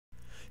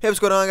Hey, what's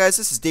going on, guys?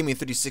 This is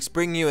Damien36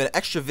 bringing you an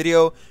extra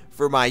video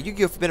for my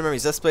Yu-Gi-Oh! Forbidden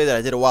Memories Let's Play that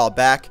I did a while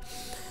back.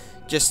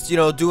 Just,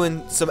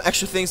 doing some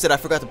extra things that I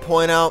forgot to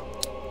point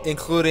out,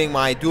 including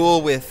my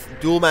duel with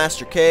Duel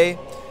Master K.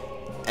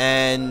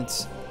 And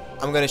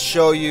I'm going to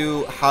show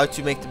you how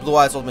to make the Blue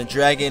Eyes Ultimate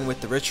Dragon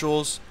with the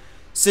rituals.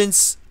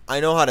 Since I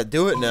know how to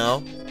do it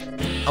now,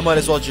 I might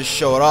as well just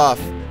show it off.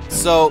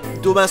 So,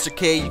 Duel Master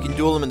K, you can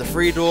duel him in the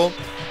free duel.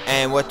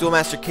 And what Duel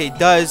Master K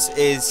does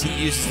is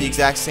he uses the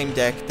exact same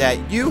deck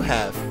that you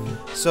have.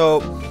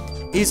 So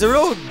he's a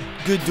real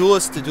good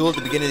duelist to duel at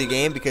the beginning of the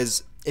game,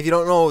 because if you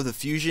don't know the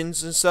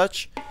fusions and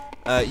such,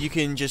 you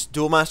can just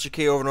Duel Master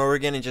K over and over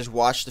again and just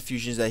watch the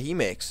fusions that he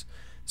makes.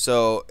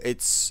 So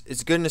it's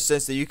good in the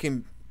sense that you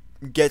can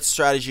get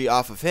strategy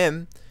off of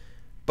him,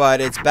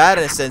 but it's bad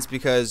in a sense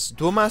because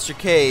Duel Master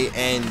K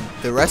and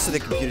the rest of the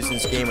computers in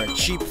this game are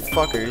cheap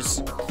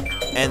fuckers.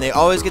 And they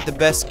always get the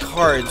best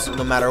cards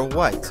no matter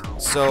what.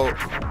 So,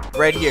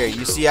 right here,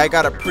 you see I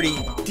got a pretty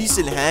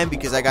decent hand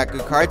because I got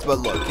good cards. But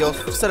look, you'll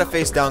set a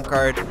face down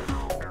card.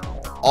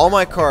 All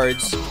my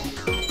cards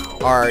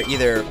are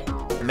either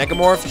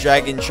Megamorph,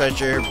 Dragon,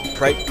 Treasure,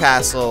 Bright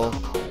Castle,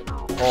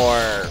 or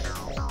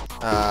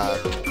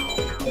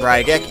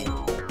Raigeki.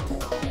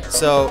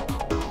 So,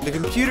 the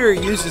computer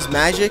uses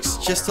magics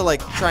just to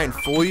try and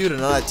fool you to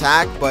not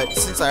attack. But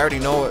since I already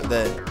know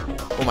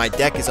what my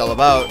deck is all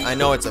about, I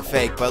know it's a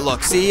fake. But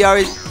look, see,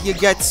 he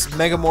gets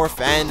Megamorph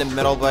and a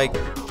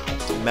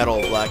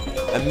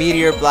a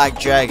Meteor Black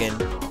Dragon,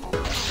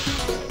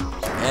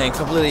 and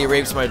completely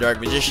rapes my Dark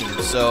Magician.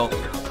 So,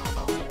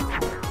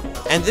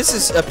 and this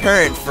is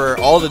apparent for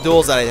all the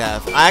duels that I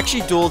have. I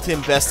actually dueled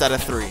him best out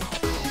of 3,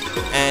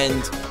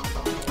 and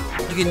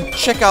you can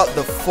check out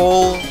the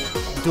full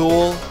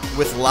duel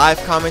with live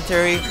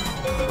commentary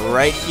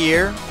right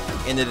here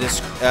in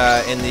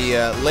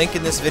the link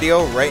in this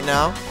video right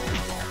now.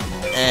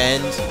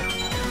 And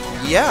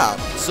yeah,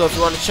 so if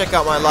you want to check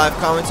out my live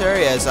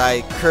commentary as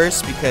I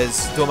curse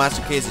because Duel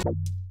Master K is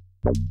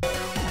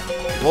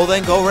well,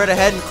 then go right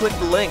ahead and click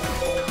the link.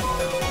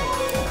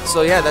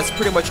 So yeah, that's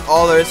pretty much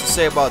all there is to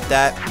say about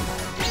that.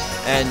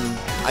 And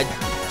I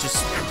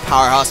just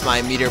powerhouse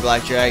my Meteor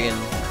Black Dragon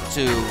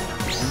to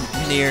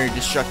near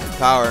destructive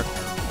power.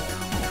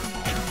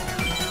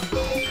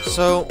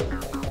 So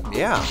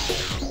yeah,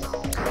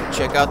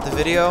 check out the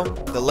video,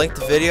 the link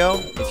to video,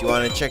 if you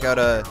want to check out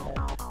a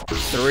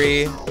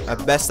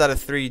best out of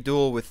 3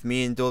 duel with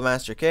me and Duel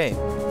Master K.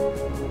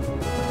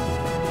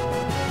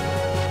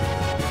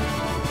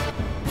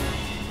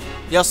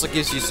 He also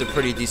gives you some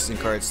pretty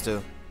decent cards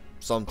too,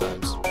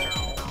 sometimes.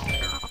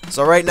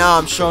 So right now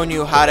I'm showing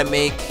you how to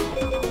make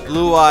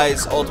Blue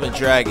Eyes Ultimate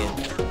Dragon.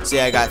 See,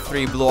 I got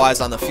 3 Blue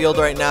Eyes on the field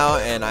right now,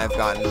 and I've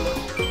gotten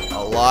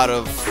a lot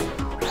of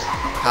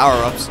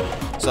power-ups.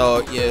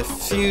 So you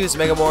fuse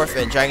Megamorph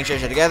and Dragon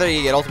Treasure together,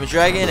 you get Ultimate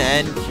Dragon,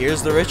 and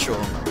here's the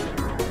ritual.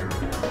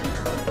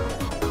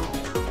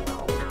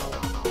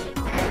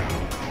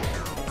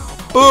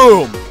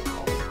 Boom!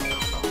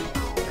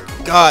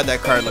 God, that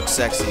card looks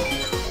sexy.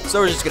 So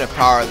we're just gonna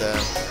power the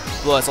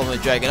Blue Eyes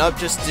Ultimate Dragon up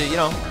just to,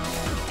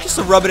 just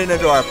to rub it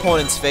into our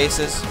opponent's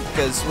faces,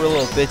 because we're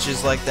little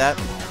bitches like that.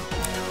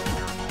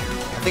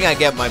 I think I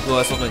get my Blue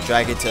Eyes Ultimate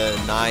Dragon to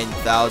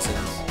 9,000.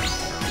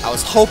 I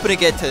was hoping to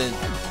get to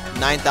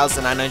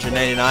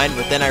 9,999,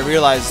 but then I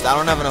realized I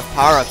don't have enough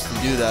power-ups to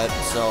do that,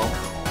 so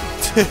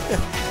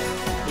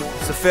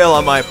it's a fail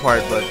on my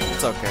part, but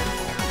it's okay.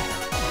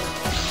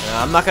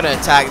 I'm not gonna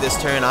attack this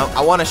turn.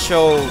 I want to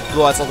show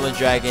Blue Eyes Ultimate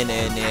Dragon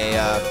in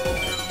a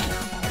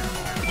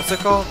what's it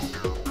called?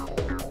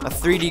 A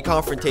 3D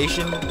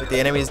confrontation with the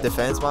enemy's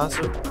defense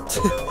monster.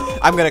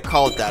 I'm gonna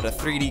call it that, a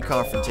 3D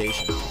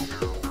confrontation.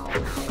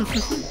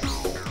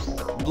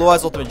 Blue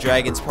Eyes Ultimate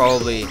Dragon's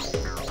probably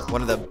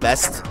one of the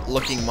best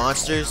looking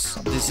monsters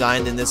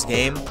designed in this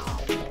game,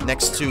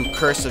 next to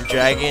Curse of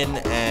Dragon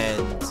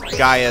and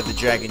Gaia the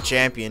Dragon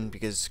Champion,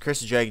 because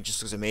Curse of Dragon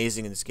just looks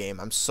amazing in this game.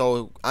 I was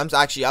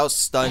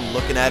stunned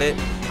looking at it,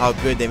 how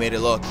good they made it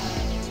look.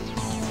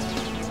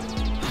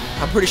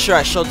 I'm pretty sure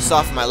I showed this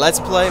off in my Let's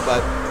Play,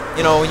 but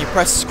when you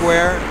press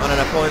square on an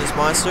opponent's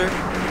monster, you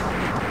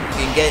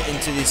can get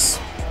into this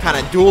kind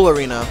of duel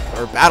arena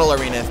or battle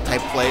arena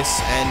type place,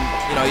 and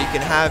you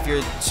can have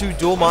your 2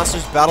 duel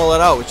monsters battle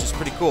it out, which is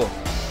pretty cool.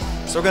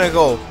 So we're gonna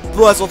go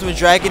Blue Eyes Ultimate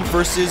Dragon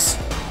versus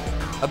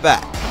a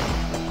bat.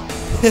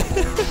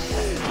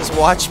 Just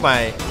watch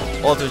my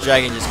Ultimate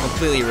Dragon just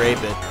completely rape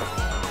it.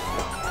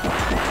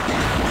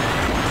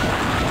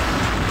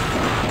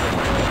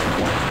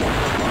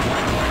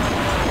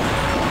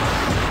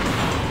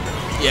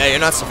 Yeah, you're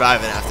not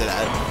surviving after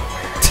that.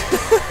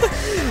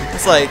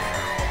 It's like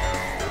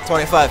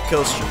 25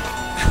 kill streak.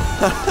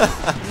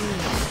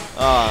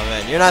 Oh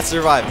man, you're not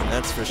surviving,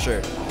 that's for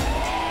sure.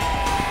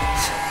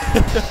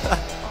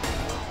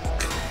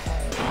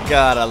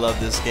 God, I love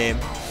this game.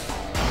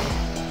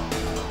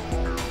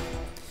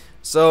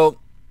 So,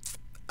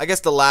 I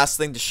guess the last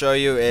thing to show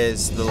you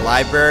is the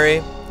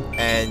library,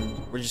 and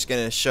we're just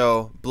gonna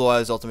show Blue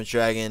Eyes Ultimate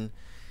Dragon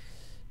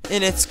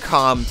in its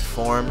calmed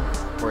form,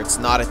 where it's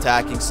not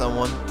attacking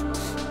someone.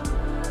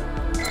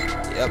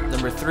 Yep,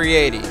 number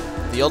 380.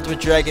 The Ultimate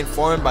Dragon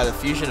formed by the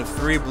fusion of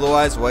 3 Blue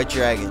Eyes White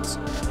Dragons.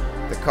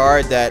 The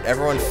card that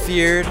everyone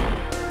feared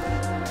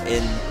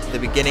in the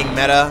beginning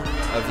meta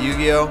of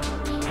Yu-Gi-Oh!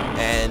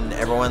 And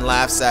everyone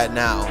laughs at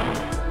now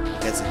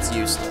because it's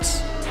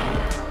useless.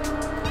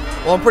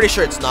 Well, I'm pretty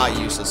sure it's not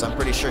useless. I'm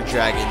pretty sure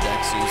Dragon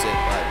decks use it,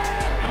 but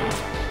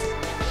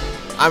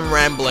I'm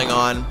rambling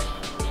on.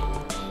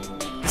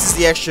 This is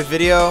the extra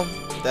video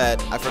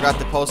that I forgot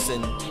to post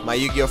in my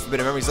Yu-Gi-Oh!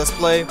 Forbidden Memories Let's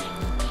Play.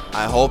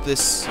 I hope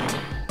this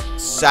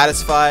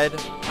satisfied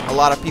a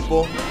lot of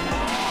people.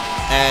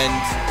 And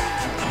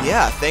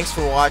yeah, thanks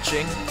for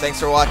watching. Thanks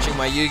for watching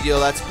my Yu-Gi-Oh!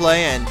 Let's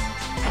Play, and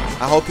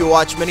I hope you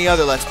watch many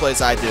other Let's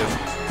Plays I do.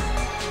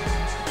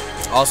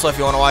 Also, if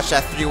you want to watch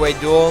that 3-way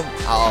duel,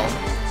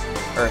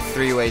 or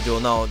 3-way duel,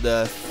 no,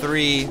 the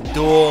 3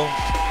 duel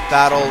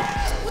battle,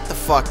 what the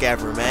fuck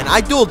ever, man.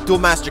 I dueled Duel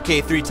Master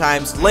K 3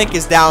 times. Link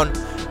is down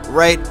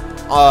right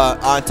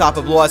on top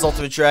of Blue Eyes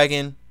Ultimate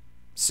Dragon.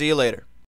 See you later.